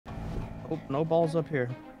No balls up here.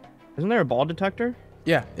 Isn't there a ball detector?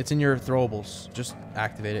 Yeah, it's in your throwables. Just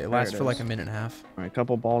activate it. It lasts for like a minute and a half. All right,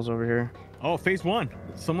 couple balls over here. Oh, phase 1.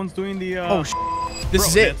 Someone's doing the. This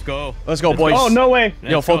is it. Let's go. Let's go, boys. Oh no way.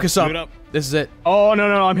 Yo, focus up. This is it. Oh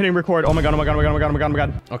no, I'm hitting record. Oh my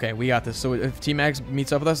god. Okay, we got this. So if T-Max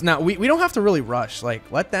meets up with us, now we don't have to really rush. Like,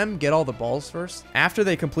 let them get all the balls first. After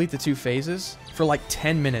they complete the 2 phases, for like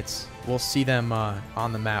 10 minutes, we'll see them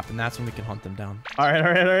on the map, and that's when we can hunt them down. All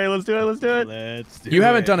right. Let's do it. You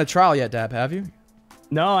haven't done a trial yet, Dab, have you?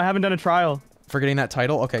 No, I haven't done a trial. For getting that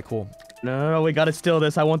title? Okay, cool. No, we gotta steal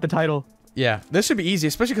this. I want the title. Yeah, this should be easy,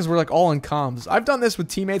 especially because we're like all in comms. I've done this with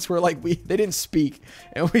teammates where like they didn't speak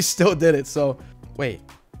and we still did it. So wait,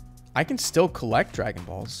 I can still collect Dragon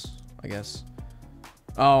Balls, I guess.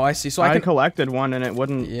 Oh, I see. So I collected one and it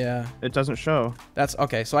wouldn't. Yeah, it doesn't show. That's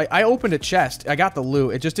okay. So I opened a chest. I got the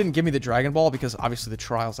loot. It just didn't give me the Dragon Ball because obviously the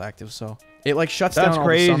trial's active. So it like shuts down all the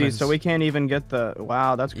crazy. summons. So we can't even get the.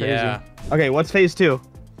 Wow, that's crazy. Yeah. Okay, what's phase 2?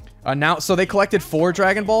 Now, so they collected 4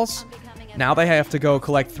 Dragon Balls. Now they have to go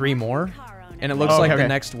collect 3 more. And it looks like the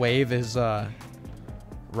next wave is Roz.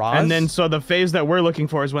 And then, so the phase that we're looking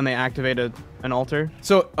for is when they activated an altar?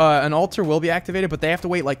 So an altar will be activated, but they have to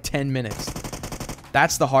wait like 10 minutes.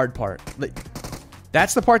 That's the hard part. Like,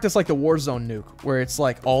 that's the part that's like the Warzone nuke, where it's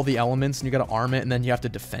like all the elements and you got to arm it and then you have to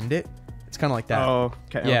defend it. It's kind of like that. Oh,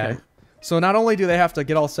 okay. Yeah. Okay. So not only do they have to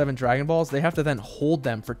get all 7 Dragon Balls, they have to then hold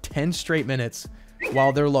them for 10 straight minutes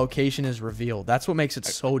while their location is revealed. That's what makes it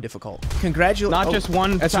so difficult. Congratulations. Not just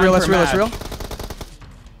one. That's real. That's real. That's real.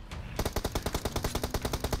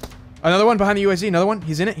 Another one behind the UAZ. Another one.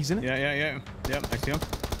 He's in it. He's in it. Yeah. Yep, I see him.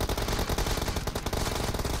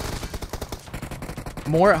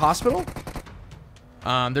 More at hospital.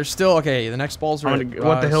 There's still okay. The next balls are.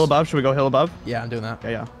 What, the hill above? Should we go hill above? Yeah, I'm doing that.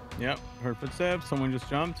 Yeah. Yep. Heard footsteps. Someone just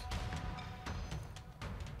jumped.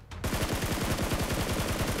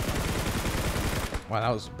 Wow, that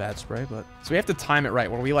was a bad spray, but... So we have to time it right,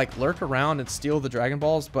 where we, like, lurk around and steal the Dragon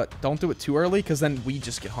Balls, but don't do it too early, because then we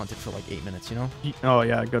just get hunted for, like, 8 minutes, you know? Oh,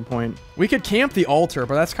 yeah, good point. We could camp the altar,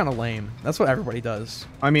 but that's kind of lame. That's what everybody does.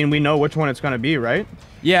 I mean, we know which one it's going to be, right?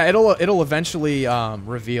 Yeah, it'll eventually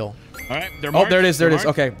reveal. All right, they're marked. Oh, there it is, there it is.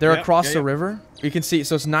 Marked. Okay, they're across the river. You can see,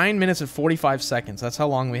 so it's 9 minutes and 45 seconds. That's how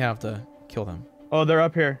long we have to kill them. Oh, they're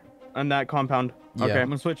up here on that compound. Yeah. Okay. I'm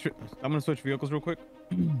gonna switch vehicles real quick.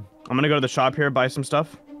 I'm gonna go to the shop here, buy some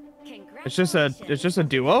stuff. It's just a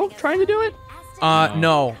duo trying to do it?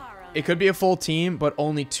 No. It could be a full team, but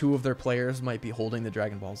only 2 of their players might be holding the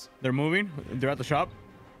Dragon Balls. They're moving. They're at the shop.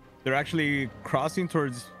 They're actually crossing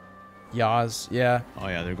towards Yaz, yeah. Oh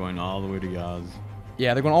yeah, they're going all the way to Yaz.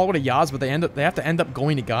 Yeah, they're going all the way to Yaz, but they have to end up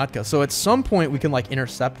going to Godka. So at some point we can like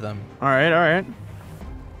intercept them. All right.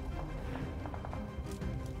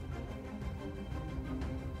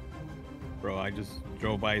 Bro, I just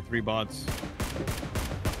drove by 3 bots.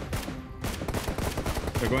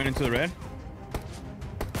 They're going into the red.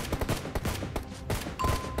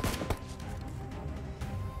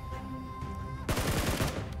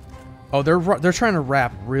 Oh, they're trying to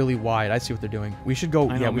wrap really wide. I see what they're doing. We should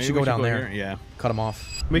go. Yeah, we should go down there. Yeah. Cut them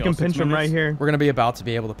off. We can pinch them right here. We're gonna be about to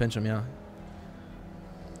be able to pinch them. Yeah.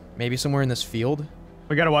 Maybe somewhere in this field.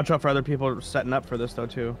 We gotta watch out for other people setting up for this though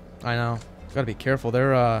too. I know. Gotta be careful.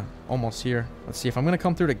 They're almost here. Let's see if I'm gonna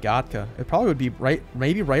come through to Godka. It probably would be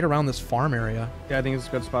maybe right around this farm area. Yeah, I think it's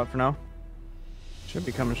a good spot for now. Should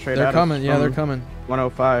be coming straight. They're coming. Yeah, they're coming.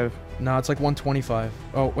 105. No, it's like 125.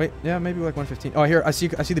 Oh wait, yeah, maybe like 115. Oh, here I see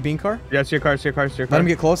the bean car. Yeah, see your car. Let him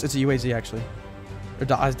get close. It's a UAZ actually. Or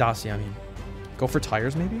Dacia, I mean. Go for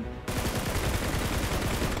tires maybe.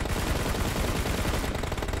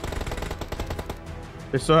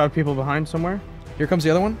 They still have people behind somewhere. Here comes the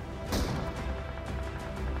other one.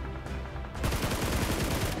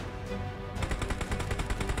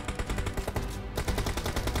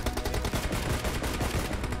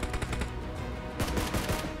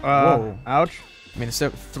 Whoa. Ouch. I mean, it's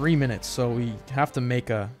 3 minutes, so we have to make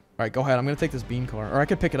a... All right, go ahead. I'm going to take this bean car. Or I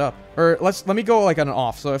could pick it up. Or let me go like on an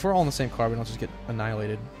off. So if we're all in the same car, we don't just get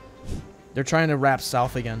annihilated. They're trying to wrap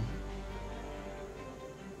south again.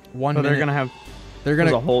 1 minute. They're going to have...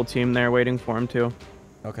 There's a whole team there waiting for him too.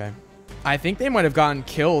 Okay. I think they might have gotten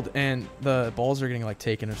killed and the balls are getting like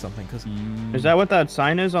taken or something. Cause Is that what that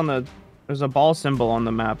sign is on the... There's a ball symbol on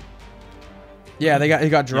the map. Yeah, it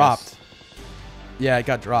got dropped. Yes. Yeah, it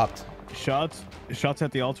got dropped. Shots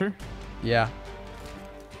at the altar. Yeah.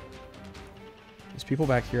 There's people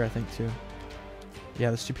back here, I think, too. Yeah,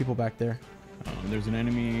 there's 2 people back there. There's an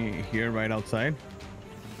enemy here right outside.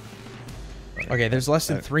 Okay, there's less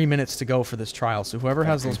than 3 minutes to go for this trial, so whoever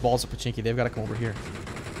has those balls of Pachinki, they've got to come over here.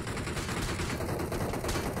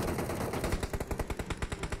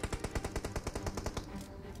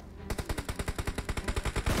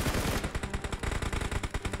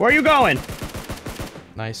 Where are you going?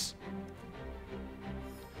 Nice.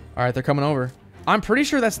 All right, they're coming over. I'm pretty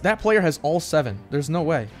sure that player has all 7. There's no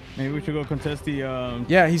way. Maybe we should go contest the.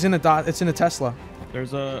 Yeah, he's in a dot. It's in a Tesla.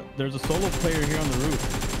 There's a solo player here on the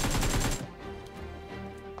roof.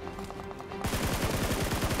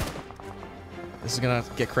 This is gonna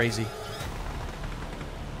get crazy.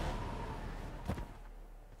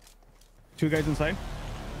 2 guys inside.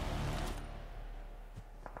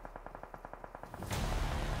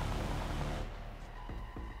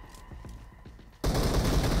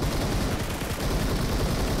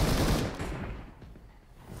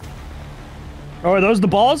 Oh, are those the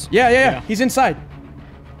balls? Yeah. He's inside.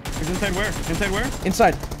 He's inside where? Inside where?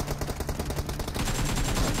 Inside.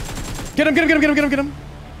 Get him.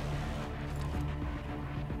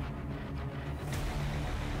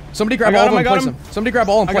 Somebody grab all of them and place them. Somebody grab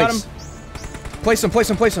all and place. Place him.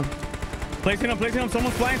 Placing him.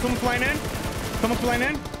 Someone's flying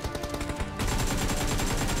in.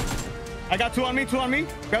 I got 2 on me.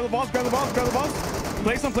 Grab the balls.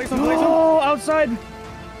 Place them. Oh, outside.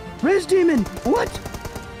 Riz Demon. What?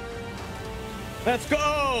 Let's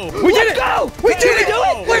go. We did it. We did it.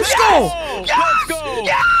 Let's go. Let's go.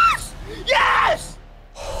 Yes!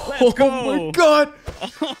 Let's go. Oh my god.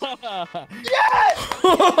 Yes!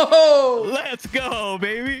 Let's go,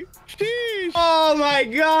 baby. Sheesh. Oh my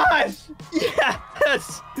gosh!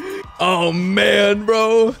 Yes! Oh man,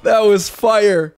 bro. That was fire.